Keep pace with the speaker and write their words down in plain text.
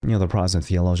The Protestant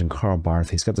theologian Karl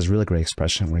Barth, he's got this really great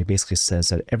expression where he basically says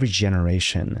that every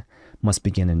generation must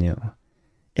begin anew.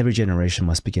 Every generation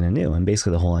must begin anew. And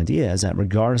basically the whole idea is that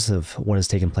regardless of what has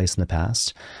taken place in the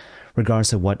past,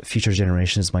 regardless of what future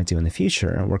generations might do in the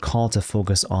future, we're called to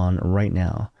focus on right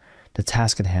now, the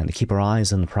task at hand, to keep our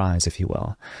eyes on the prize, if you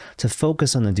will, to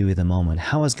focus on the duty of the moment.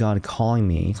 How is God calling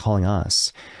me, calling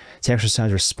us, to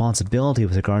exercise responsibility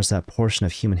with regards to that portion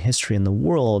of human history in the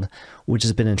world which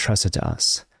has been entrusted to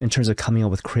us, in terms of coming up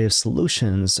with creative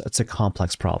solutions to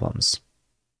complex problems?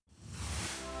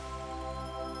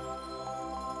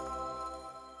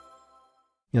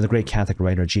 The great Catholic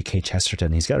writer G.K.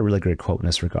 Chesterton, he's got a really great quote in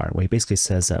this regard, where he basically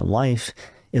says that life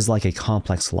is like a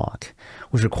complex lock,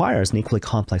 which requires an equally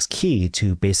complex key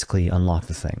to basically unlock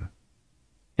the thing.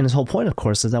 And his whole point, of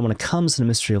course, is that when it comes to the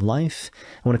mystery of life,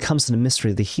 and when it comes to the mystery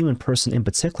of the human person in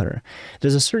particular,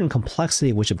 there's a certain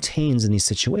complexity which obtains in these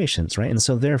situations, right? And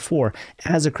so therefore,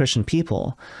 as a Christian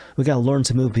people, we got to learn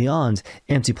to move beyond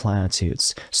empty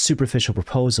platitudes, superficial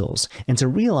proposals, and to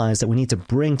realize that we need to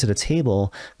bring to the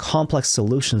table complex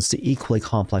solutions to equally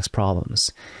complex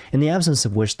problems, in the absence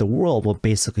of which the world will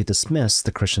basically dismiss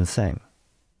the Christian thing.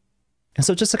 And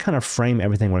so just to kind of frame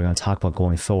everything we're going to talk about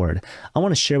going forward, I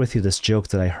want to share with you this joke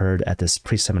that I heard at this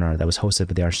pre-seminar that was hosted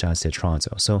by the Archdiocese of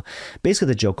Toronto. So basically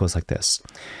the joke goes like this.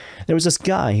 There was this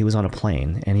guy, he was on a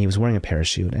plane, and he was wearing a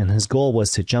parachute, and his goal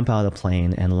was to jump out of the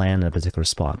plane and land in a particular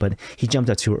spot. But he jumped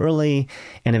out too early,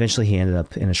 and eventually he ended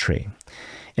up in a tree.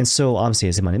 And so obviously,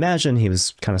 as you might imagine, he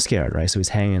was kind of scared, right? So he's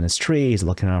hanging in this tree, he's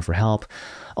looking around for help.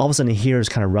 All of a sudden he hears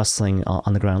kind of rustling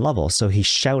on the ground level. So he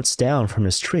shouts down from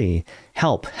this tree,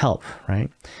 "Help, help," right?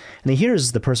 And he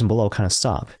hears the person below kind of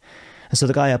stop. And so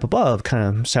the guy up above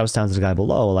kind of shouts down to the guy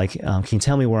below, like, "Can you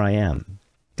tell me where I am?"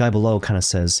 Guy below kind of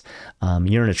says,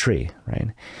 "You're in a tree," right?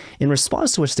 In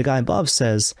response to which the guy above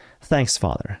says, "Thanks,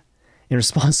 Father." In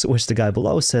response to which the guy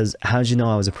below says, "How did you know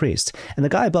I was a priest?" And the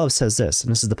guy above says this, and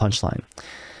this is the punchline: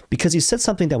 "Because you said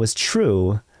something that was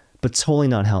true, but totally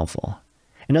not helpful."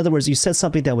 In other words, you said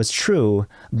something that was true,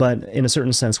 but in a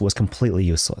certain sense was completely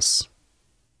useless.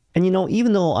 And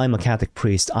even though I'm a Catholic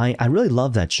priest, I really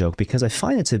love that joke because I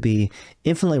find it to be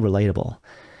infinitely relatable.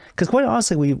 Because quite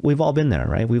honestly, we've all been there,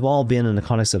 right? We've all been in the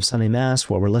context of Sunday Mass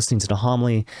where we're listening to the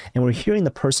homily and we're hearing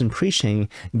the person preaching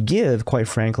give, quite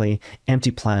frankly,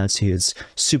 empty platitudes,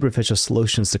 superficial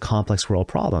solutions to complex world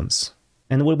problems.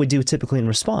 And what do we do typically in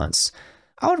response?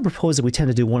 I would propose that we tend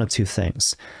to do one of two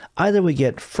things. Either we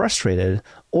get frustrated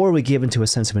or we give into a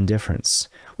sense of indifference.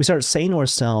 We start saying to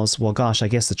ourselves, well, gosh, I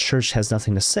guess the church has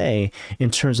nothing to say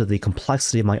in terms of the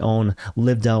complexity of my own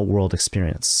lived out world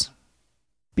experience.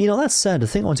 But that said, the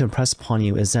thing I want to impress upon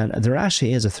you is that there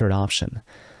actually is a third option.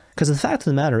 Because the fact of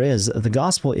the matter is, the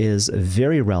gospel is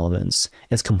very relevant,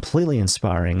 it's completely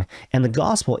inspiring, and the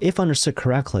gospel, if understood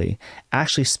correctly,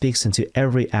 actually speaks into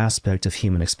every aspect of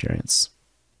human experience.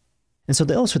 And so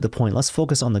to illustrate the point, let's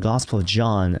focus on the Gospel of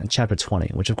John, chapter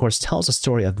 20, which of course tells the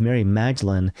story of Mary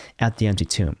Magdalene at the empty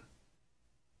tomb.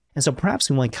 And so perhaps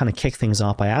we might kind of kick things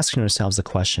off by asking ourselves the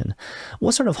question,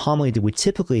 what sort of homily do we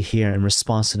typically hear in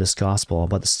response to this gospel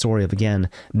about the story of, again,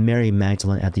 Mary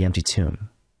Magdalene at the empty tomb?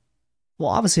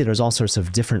 Well, obviously there's all sorts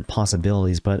of different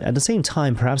possibilities, but at the same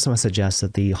time, perhaps I want to suggest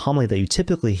that the homily that you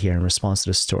typically hear in response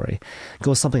to this story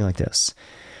goes something like this.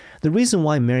 The reason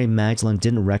why Mary Magdalene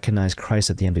didn't recognize Christ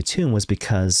at the empty tomb was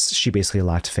because she basically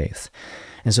lacked faith.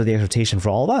 And so the exhortation for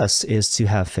all of us is to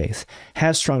have faith.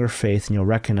 Have stronger faith and you'll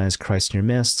recognize Christ in your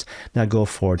midst. Now go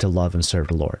forward to love and serve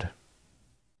the Lord.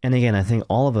 And again, I think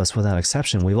all of us, without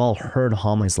exception, we've all heard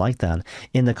homilies like that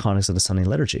in the context of the Sunday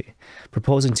liturgy,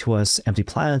 proposing to us empty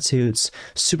platitudes,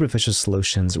 superficial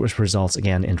solutions, which results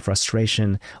again in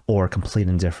frustration or complete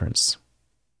indifference.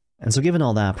 And so given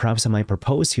all that, perhaps I might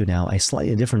propose to you now a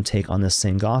slightly different take on this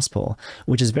same gospel,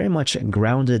 which is very much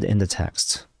grounded in the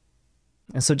text.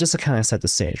 And so just to kind of set the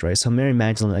stage, right? So Mary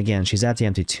Magdalene, again, she's at the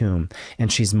empty tomb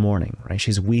and she's mourning, right?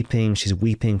 She's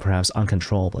weeping perhaps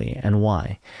uncontrollably. And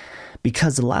why?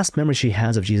 Because the last memory she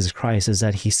has of Jesus Christ is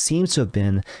that he seems to have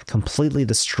been completely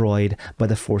destroyed by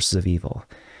the forces of evil.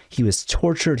 He was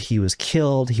tortured, he was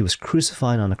killed, he was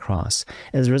crucified on a cross,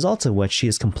 as a result of which she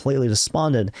is completely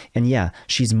despondent, and yeah,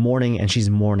 she's mourning, and she's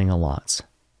mourning a lot.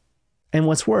 And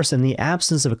what's worse, in the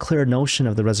absence of a clear notion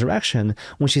of the resurrection,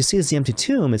 when she sees the empty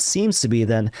tomb, it seems to be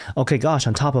that, okay, gosh,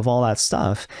 on top of all that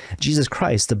stuff, Jesus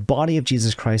Christ, the body of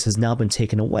Jesus Christ has now been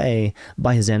taken away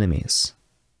by his enemies.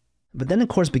 But then, of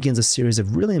course, begins a series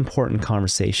of really important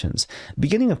conversations,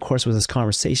 beginning, of course, with this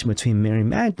conversation between Mary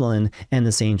Magdalene and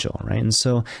this angel, right? And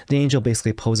so the angel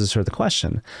basically poses her the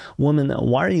question, "Woman,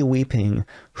 why are you weeping?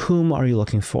 Whom are you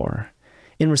looking for?"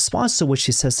 In response to which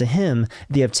she says to him,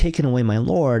 "They have taken away my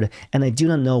Lord, and I do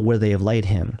not know where they have laid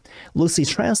him." Loosely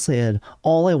translated,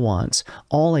 all I want,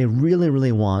 all I really,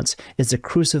 really want is the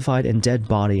crucified and dead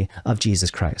body of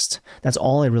Jesus Christ. That's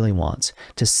all I really want.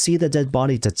 To see the dead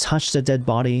body, to touch the dead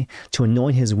body, to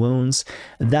anoint his wounds.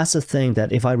 That's the thing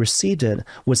that if I received it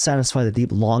would satisfy the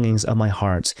deep longings of my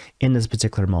heart in this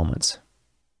particular moment.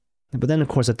 But then, of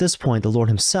course, at this point, the Lord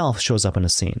himself shows up in the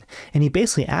scene, and he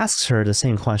basically asks her the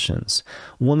same questions.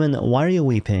 "Woman, why are you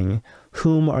weeping?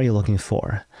 Whom are you looking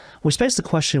for?" Which begs the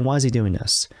question, why is he doing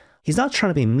this? He's not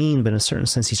trying to be mean, but in a certain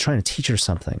sense, he's trying to teach her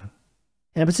something.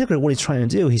 And in particular, what he's trying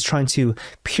to do, he's trying to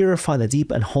purify the deep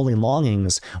and holy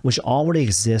longings which already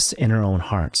exist in her own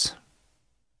heart.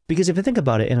 Because if you think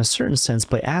about it, in a certain sense,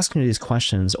 by asking her these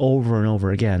questions over and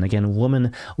over again,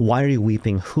 "Woman, why are you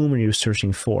weeping? Whom are you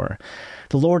searching for?"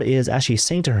 The Lord is actually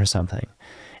saying to her something.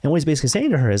 And what he's basically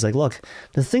saying to her is like, look,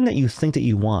 the thing that you think that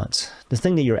you want, the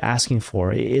thing that you're asking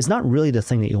for, is not really the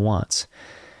thing that you want.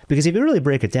 Because if you really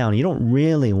break it down, you don't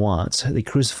really want the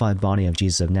crucified body of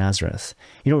Jesus of Nazareth.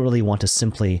 You don't really want to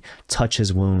simply touch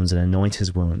his wounds and anoint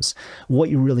his wounds. What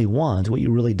you really want, what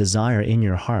you really desire in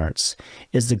your hearts,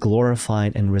 is the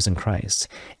glorified and risen Christ.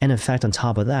 And in fact, on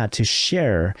top of that, to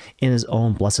share in his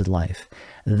own blessed life.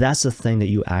 That's the thing that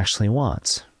you actually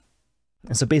want.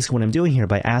 And so basically what I'm doing here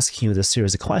by asking you this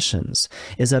series of questions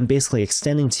is I'm basically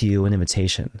extending to you an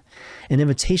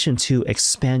invitation to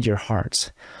expand your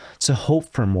heart, to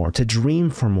hope for more, to dream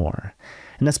for more.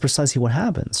 And that's precisely what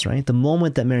happens, right? The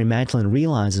moment that Mary Magdalene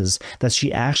realizes that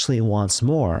she actually wants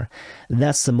more,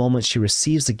 that's the moment she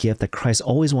receives the gift that Christ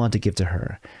always wanted to give to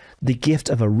her, the gift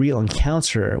of a real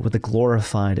encounter with the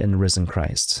glorified and risen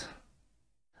Christ.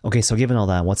 Okay, so given all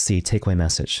that, what's the takeaway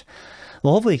message?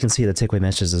 Well, hopefully you can see the takeaway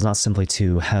message is not simply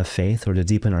to have faith or to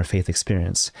deepen our faith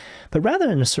experience, but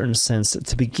rather in a certain sense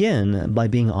to begin by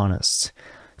being honest.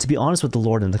 To be honest with the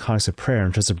Lord in the context of prayer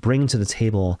and just to bring to the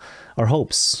table our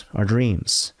hopes, our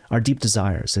dreams, our deep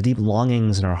desires, the deep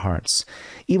longings in our hearts,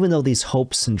 even though these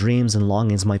hopes and dreams and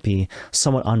longings might be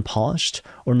somewhat unpolished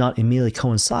or not immediately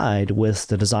coincide with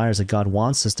the desires that God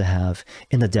wants us to have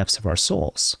in the depths of our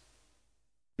souls.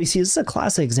 You see, this is a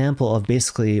classic example of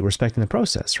basically respecting the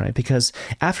process, right? Because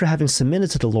after having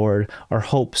submitted to the Lord our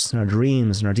hopes and our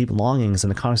dreams and our deep longings in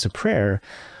the context of prayer,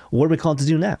 what are we called to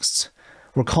do next?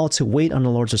 We're called to wait on the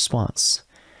Lord's response.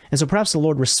 And so perhaps the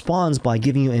Lord responds by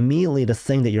giving you immediately the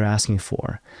thing that you're asking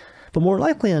for. But more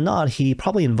likely than not, he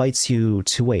probably invites you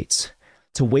to wait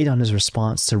on his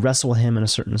response, to wrestle with him in a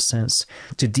certain sense,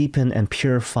 to deepen and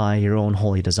purify your own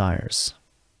holy desires.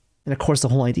 And of course, the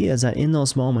whole idea is that in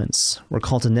those moments, we're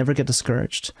called to never get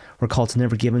discouraged. We're called to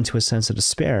never give into a sense of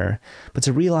despair, but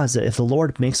to realize that if the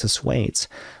Lord makes us wait,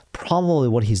 probably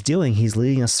what he's doing, he's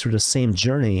leading us through the same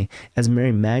journey as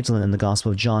Mary Magdalene in the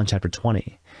Gospel of John chapter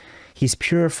 20. He's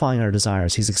purifying our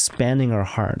desires. He's expanding our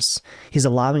hearts. He's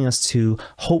allowing us to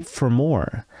hope for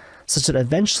more, such that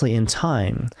eventually in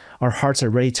time, our hearts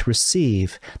are ready to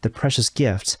receive the precious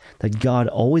gift that God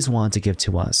always wanted to give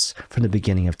to us from the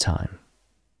beginning of time.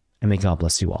 And may God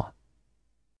bless you all.